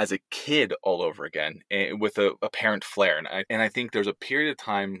relive it as a kid all over again, and with a parent flair. And I think there's a period of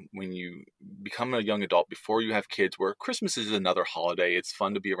time when you become a young adult before you have kids where Christmas is another holiday. It's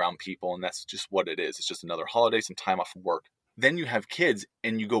fun to be around people, and that's just what it is. It's just another holiday, some time off of work. Then you have kids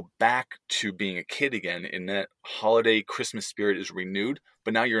and you go back to being a kid again, and that holiday Christmas spirit is renewed,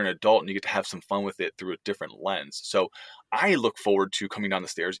 but now you're an adult and you get to have some fun with it through a different lens. So I look forward to coming down the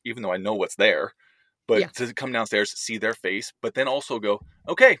stairs, even though I know what's there, but to come downstairs, see their face, but then also go,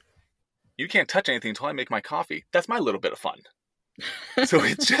 okay, you can't touch anything until I make my coffee. That's my little bit of fun. So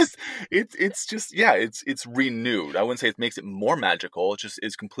it's renewed. I wouldn't say it makes it more magical.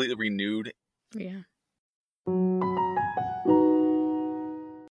 It's completely renewed. Yeah.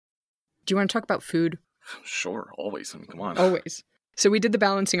 Do you want to talk about food? Sure, always. I mean, come on. Always. So we did the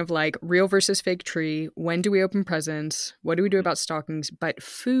balancing of real versus fake tree. When do we open presents? What do we do about stockings? But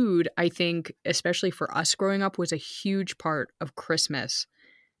food, I think, especially for us growing up, was a huge part of Christmas.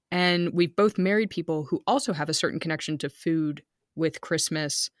 And we've both married people who also have a certain connection to food with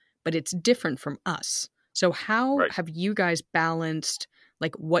Christmas, but it's different from us. So how have you guys balanced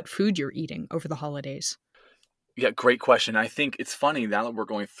like what food you're eating over the holidays. Yeah, great question. I think it's funny now that we're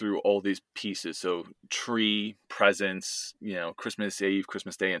going through all these pieces. So tree, presents, Christmas Eve,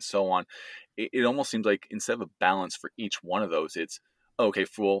 Christmas Day, and so on. It almost seems like instead of a balance for each one of those, it's okay,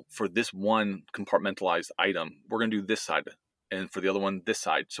 for this one compartmentalized item, we're going to do this side, and for the other one, this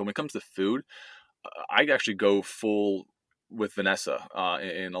side. So when it comes to food, I actually go full with Vanessa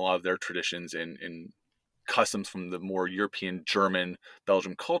in a lot of their traditions and customs from the more European, German,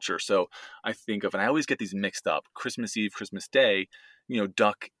 Belgian culture. So I think of, and I always get these mixed up, Christmas Eve, Christmas Day,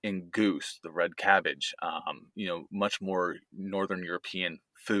 duck and goose, the red cabbage, much more Northern European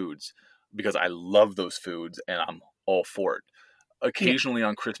foods, because I love those foods and I'm all for it. Yeah. Occasionally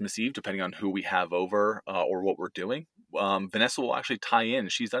on Christmas Eve, depending on who we have over or what we're doing, Vanessa will actually tie in,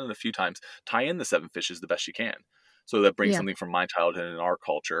 she's done it a few times, tie in the 7 fishes the best she can. So that brings Yeah. something from my childhood and our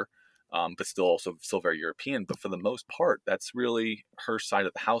culture, but still very European. But for the most part, that's really her side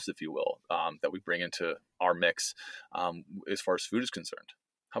of the house, if you will, that we bring into our mix as far as food is concerned.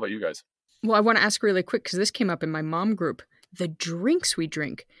 How about you guys? Well, I want to ask really quick because this came up in my mom group. The drinks we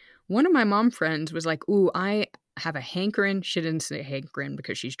drink. One of my mom friends was like, ooh, I have a hankering. She didn't say hankering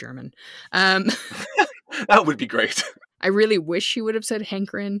because she's German. That would be great. I really wish she would have said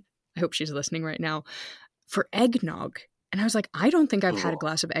hankering. I hope she's listening right now. For eggnog. And I was like, I don't think I've had a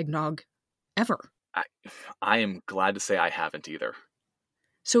glass of eggnog ever. I am glad to say I haven't either.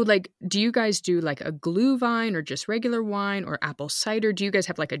 So, do you guys do like a Glühwein or just regular wine or apple cider? Do you guys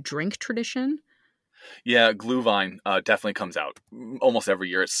have like a drink tradition? Yeah, Glühwein definitely comes out almost every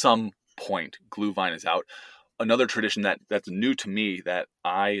year. At some point, Glühwein is out. Another tradition that's new to me that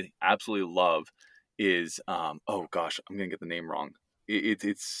I absolutely love is, oh gosh, I'm going to get the name wrong.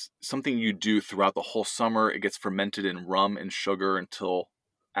 It's something you do throughout the whole summer. It gets fermented in rum and sugar until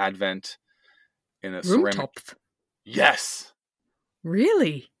Advent in a ceramic. Rumtopf. Yes.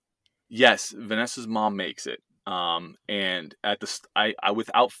 Really? Yes. Vanessa's mom makes it. And at I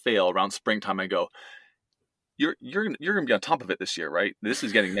without fail around springtime, I go, you're going to be on top of it this year, right? This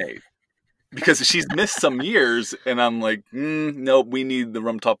is getting made. Because she's missed some years, and I'm like, no, we need the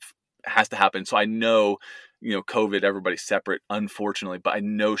Rumtopf, has to happen. So I know, COVID, everybody's separate, unfortunately, but I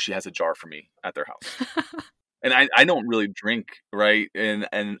know she has a jar for me at their house. And I don't really drink, right?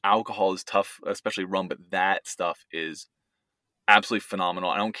 And alcohol is tough, especially rum, but that stuff is absolutely phenomenal.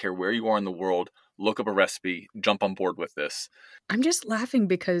 I don't care where you are in the world, look up a recipe, jump on board with this. I'm just laughing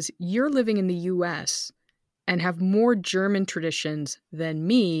because you're living in the US and have more German traditions than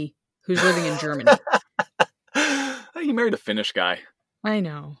me, who's living in Germany. You married a Finnish guy. I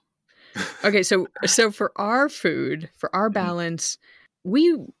know. Okay, so for our food, for our balance,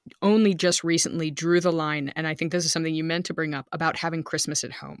 we only just recently drew the line, and I think this is something you meant to bring up, about having Christmas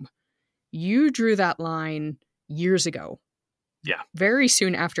at home. You drew that line years ago. Yeah. Very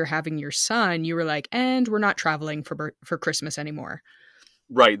soon after having your son, you were like, and we're not traveling for Christmas anymore.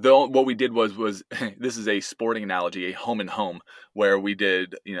 Right. What we did was this is a sporting analogy, a home and home, where we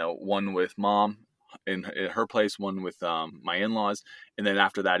did, one with mom in her place, one with my in-laws. And then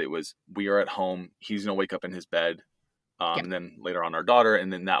after that, it was, we are at home. He's going to wake up in his bed. And then later on our daughter.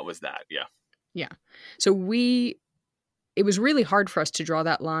 And then that was that. Yeah. Yeah. So it was really hard for us to draw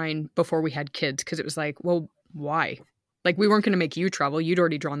that line before we had kids, because it was like, well, why? Like, we weren't going to make you travel. You'd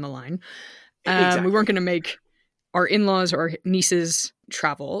already drawn the line. Exactly. We weren't going to make our in-laws or nieces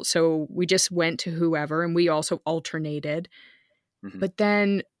travel. So we just went to whoever, and we also alternated. Mm-hmm. But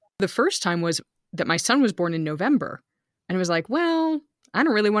then the first time was that my son was born in November. And it was like, well, I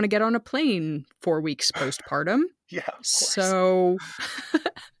don't really want to get on a plane 4 weeks postpartum. Yeah, of course. So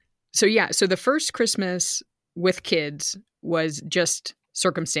the first Christmas with kids was just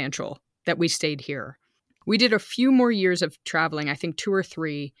circumstantial that we stayed here. We did a few more years of traveling, I think 2 or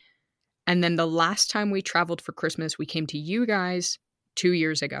 3. And then the last time we traveled for Christmas, we came to you guys 2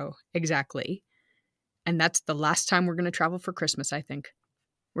 years ago, exactly. And that's the last time we're going to travel for Christmas, I think.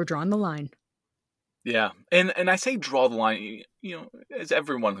 We're drawing the line. Yeah. And I say draw the line, as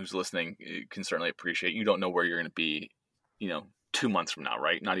everyone who's listening can certainly appreciate, you don't know where you're going to be, 2 months from now,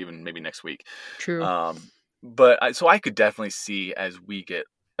 right? Not even maybe next week. True. So I could definitely see as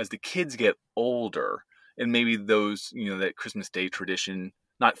the kids get older, and maybe those, that Christmas Day tradition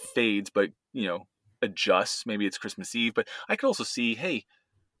not fades, but, adjusts. Maybe it's Christmas Eve, but I could also see, hey,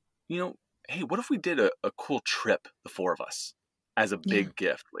 what if we did a cool trip, the 4 of us, as a big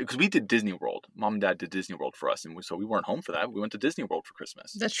gift? Because we did Disney World. Mom and Dad did Disney World for us, and so we weren't home for that. We went to Disney World for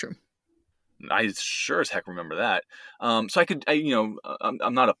Christmas. That's true. I sure as heck remember that. So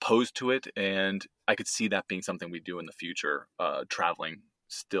I'm not opposed to it, and I could see that being something we do in the future, traveling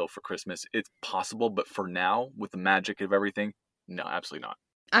still for Christmas. It's possible, but for now, with the magic of everything, No, absolutely not.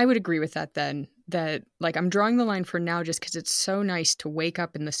 I would agree with that then, that like I'm drawing the line for now just because it's so nice to wake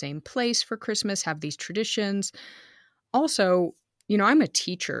up in the same place for Christmas, have these traditions. Also, I'm a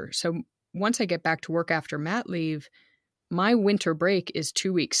teacher. So once I get back to work after mat leave, my winter break is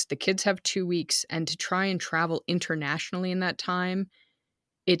 2 weeks. The kids have 2 weeks. And to try and travel internationally in that time,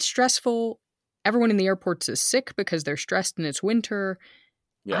 it's stressful. Everyone in the airports is sick because they're stressed and it's winter.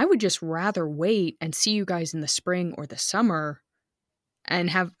 Yeah. I would just rather wait and see you guys in the spring or the summer and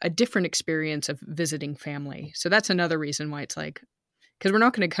have a different experience of visiting family. So that's another reason why it's like, because we're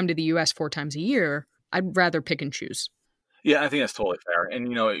not going to come to the US 4 times a year. I'd rather pick and choose. Yeah, I think that's totally fair.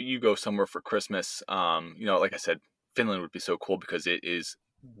 And, you go somewhere for Christmas, like I said, Finland would be so cool because it is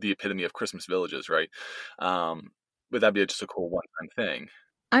the epitome of Christmas villages, right? But that'd be just a cool one-time thing.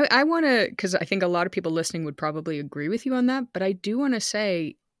 I want to, because I think a lot of people listening would probably agree with you on that, but I do want to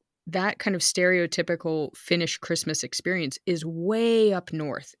say that kind of stereotypical Finnish Christmas experience is way up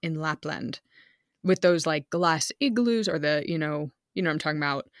north in Lapland with those like glass igloos or the, you know what I'm talking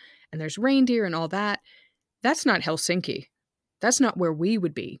about. And there's reindeer and all that. That's not Helsinki. That's not where we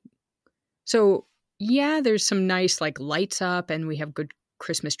would be. So yeah, there's some nice like lights up and we have good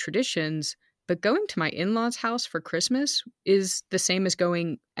Christmas traditions, but going to my in-laws' house for Christmas is the same as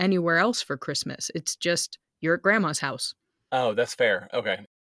going anywhere else for Christmas. It's just you're at grandma's house. Oh, that's fair. Okay.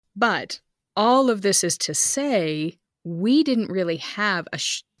 But all of this is to say we didn't really have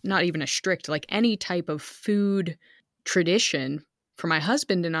not even a strict, like any type of food tradition for my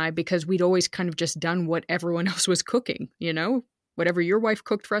husband and I, because we'd always kind of just done what everyone else was cooking, Whatever your wife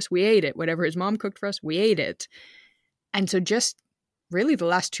cooked for us, we ate it. Whatever his mom cooked for us, we ate it. And so just really the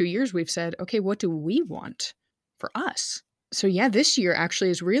last 2 years we've said, okay, what do we want for us? So yeah, this year actually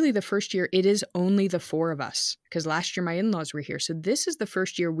is really the first year it is only the 4 of us, because last year my in-laws were here. So this is the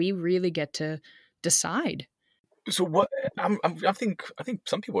first year we really get to decide. So what I think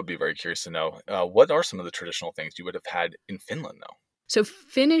some people would be very curious to know, what are some of the traditional things you would have had in Finland though? So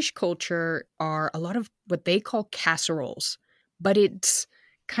Finnish culture are a lot of what they call casseroles, but it's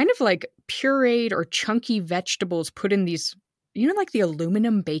kind of like pureed or chunky vegetables put in these, like the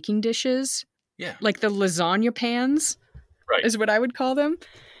aluminum baking dishes? Yeah. Like the lasagna pans. Right. Is what I would call them.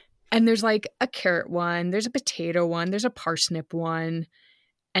 And there's like a carrot one, there's a potato one, there's a parsnip one,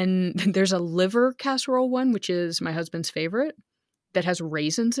 and there's a liver casserole one, which is my husband's favorite, that has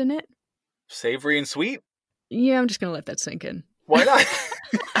raisins in it. Savory and sweet? Yeah, I'm just going to let that sink in. Why not?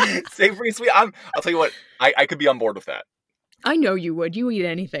 Savory and sweet. I'll tell you what, I could be on board with that. I know you would. You eat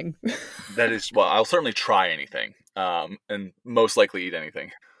anything. That is, well, I'll certainly try anything, and most likely eat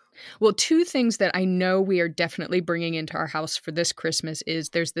anything. Well, 2 things that I know we are definitely bringing into our house for this Christmas is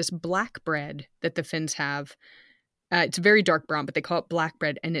there's this black bread that the Finns have. It's very dark brown, but they call it black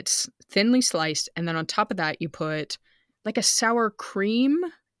bread, and it's thinly sliced. And then on top of that, you put like a sour cream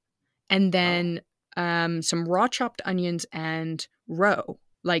and then some raw chopped onions and roe,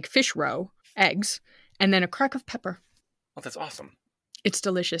 like fish roe, eggs, and then a crack of pepper. Oh, that's awesome. It's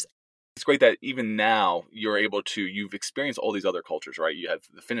delicious. It's great that even now you've experienced all these other cultures, right? You have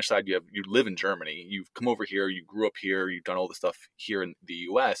the Finnish side, you live in Germany, you've come over here, you grew up here, you've done all this stuff here in the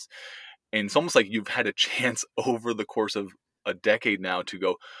US. And it's almost like you've had a chance over the course of a decade now to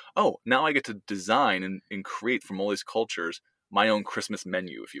go, oh, now I get to design and create from all these cultures my own Christmas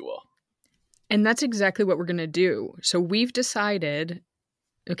menu, if you will. And that's exactly what we're going to do. So we've decided,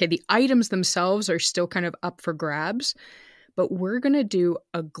 okay, the items themselves are still kind of up for grabs, but we're going to do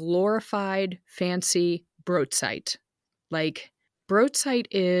a glorified, fancy brotzeit. Like, brotzeit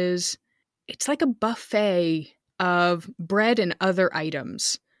it's like a buffet of bread and other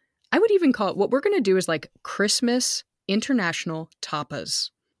items. I would even call it, what we're going to do is like Christmas international tapas.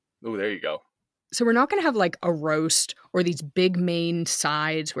 Oh, there you go. So we're not going to have like a roast or these big main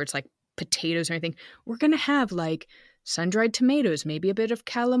sides where it's like potatoes or anything. We're going to have like sun-dried tomatoes, maybe a bit of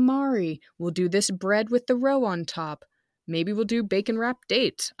calamari. We'll do this bread with the roe on top. Maybe we'll do bacon-wrapped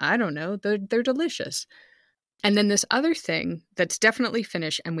dates. I don't know. They're delicious. And then this other thing that's definitely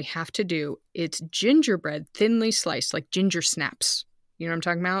Finnish and we have to do, it's gingerbread thinly sliced, like ginger snaps. You know what I'm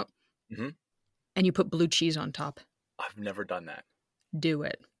talking about? Mm-hmm. And you put blue cheese on top. I've never done that. Do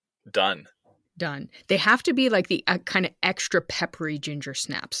it. Done. They have to be like the kind of extra peppery ginger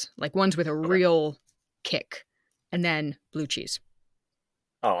snaps, like ones with a real kick. And then blue cheese.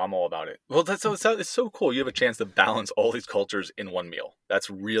 Oh, I'm all about it. Well, it's so cool. You have a chance to balance all these cultures in one meal. That's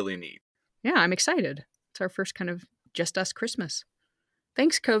really neat. Yeah, I'm excited. It's our first kind of just us Christmas.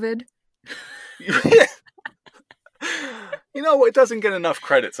 Thanks, COVID. It doesn't get enough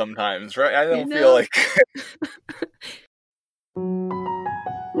credit sometimes, right? I don't feel like...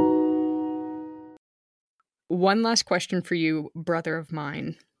 One last question for you, brother of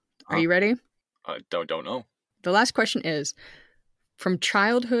mine. Are you ready? Don't know. The last question is, from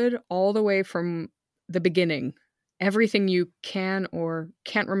childhood all the way from the beginning, everything you can or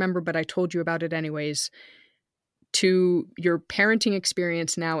can't remember, but I told you about it anyways, to your parenting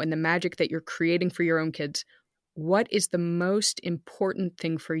experience now and the magic that you're creating for your own kids, what is the most important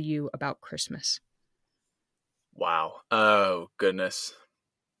thing for you about Christmas? Wow. Oh, goodness.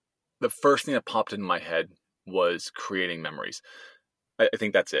 The first thing that popped in my head was creating memories. I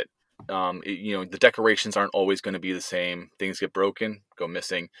think that's it. The decorations aren't always going to be the same. Things get broken, go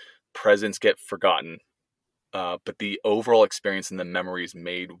missing, presents get forgotten. But the overall experience and the memories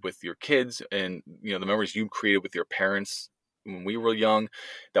made with your kids, and the memories you created with your parents when we were young,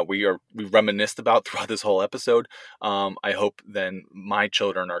 that we reminisced about throughout this whole episode. I hope then my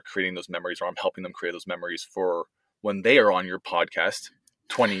children are creating those memories, or I'm helping them create those memories for when they are on your podcast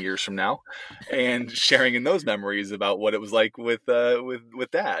 20 years from now, and sharing in those memories about what it was like with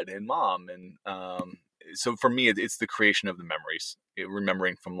dad and mom. And so for me, it's the creation of the memories,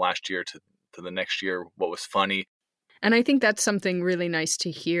 remembering from last year to the next year what was funny. And I think that's something really nice to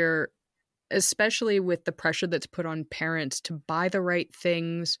hear, especially with the pressure that's put on parents to buy the right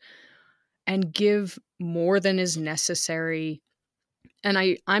things and give more than is necessary. And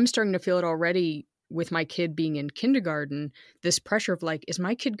I'm starting to feel it already with my kid being in kindergarten, this pressure of like, is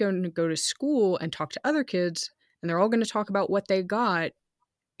my kid going to go to school and talk to other kids and they're all going to talk about what they got?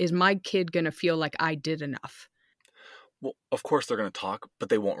 Is my kid going to feel like I did enough? Well, of course they're going to talk, but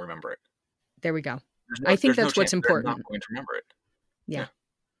they won't remember it. There we go. I think that's what's important. They're not going to remember it. Yeah.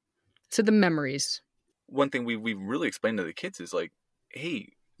 So the memories. One thing we really explained to the kids is like, hey,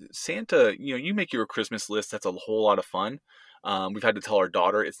 Santa, you make your Christmas list. That's a whole lot of fun. We've had to tell our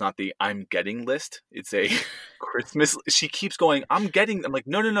daughter it's not the I'm getting list. It's a Christmas. She keeps going, I'm getting. I'm like,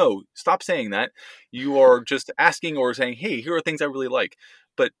 no. Stop saying that. You are just asking or saying, hey, here are things I really like.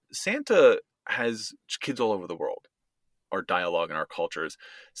 But Santa has kids all over the world. Our dialogue and our cultures.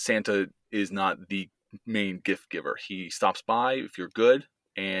 Santa is not the main gift giver. He stops by if you're good,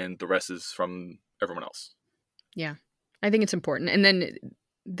 and the rest is from everyone else. Yeah, I think it's important. And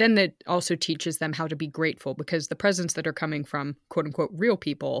then that also teaches them how to be grateful, because the presents that are coming from quote unquote real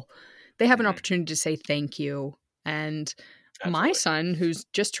people, they have an opportunity to say thank you. And my son, who's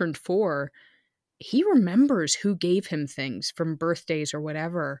just turned 4, he remembers who gave him things from birthdays or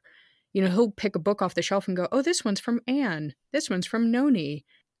whatever. He'll pick a book off the shelf and go, oh, this one's from Anne. This one's from Noni.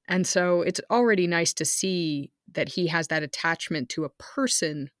 And so it's already nice to see that he has that attachment to a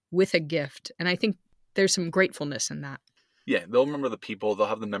person with a gift. And I think there's some gratefulness in that. Yeah, they'll remember the people. They'll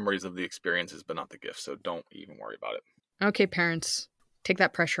have the memories of the experiences, but not the gifts. So don't even worry about it. Okay, parents, take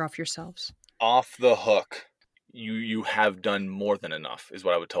that pressure off yourselves. Off the hook. You have done more than enough is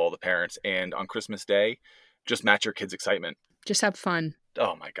what I would tell all the parents. And on Christmas Day, just match your kids' excitement. Just have fun.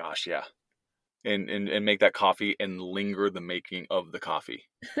 Oh my gosh, yeah. And make that coffee and linger the making of the coffee.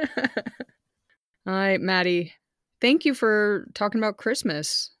 All right, Maddie. Thank you for talking about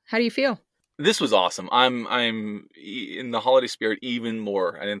Christmas. How do you feel? This was awesome. I'm in the holiday spirit even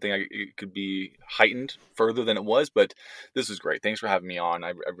more. I didn't think it could be heightened further than it was, but this was great. Thanks for having me on.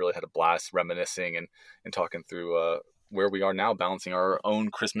 I really had a blast reminiscing and talking through where we are now, balancing our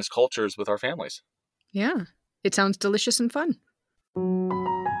own Christmas cultures with our families. Yeah, it sounds delicious and fun.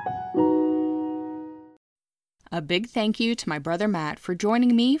 A big thank you to my brother Matt for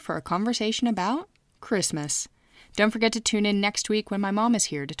joining me for a conversation about Christmas. Don't forget to tune in next week when my mom is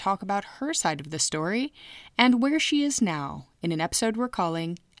here to talk about her side of the story and where she is now in an episode we're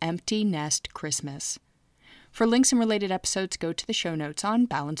calling Empty Nest Christmas. For links and related episodes, go to the show notes on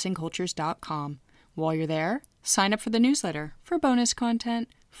balancingcultures.com. While you're there, sign up for the newsletter for bonus content,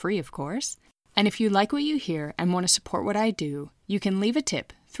 free of course. And if you like what you hear and want to support what I do, you can leave a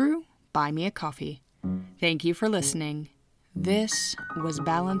tip through Buy Me a Coffee. Thank you for listening. This was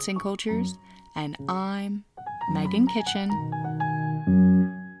Balancing Cultures, and I'm Megan Kitchen.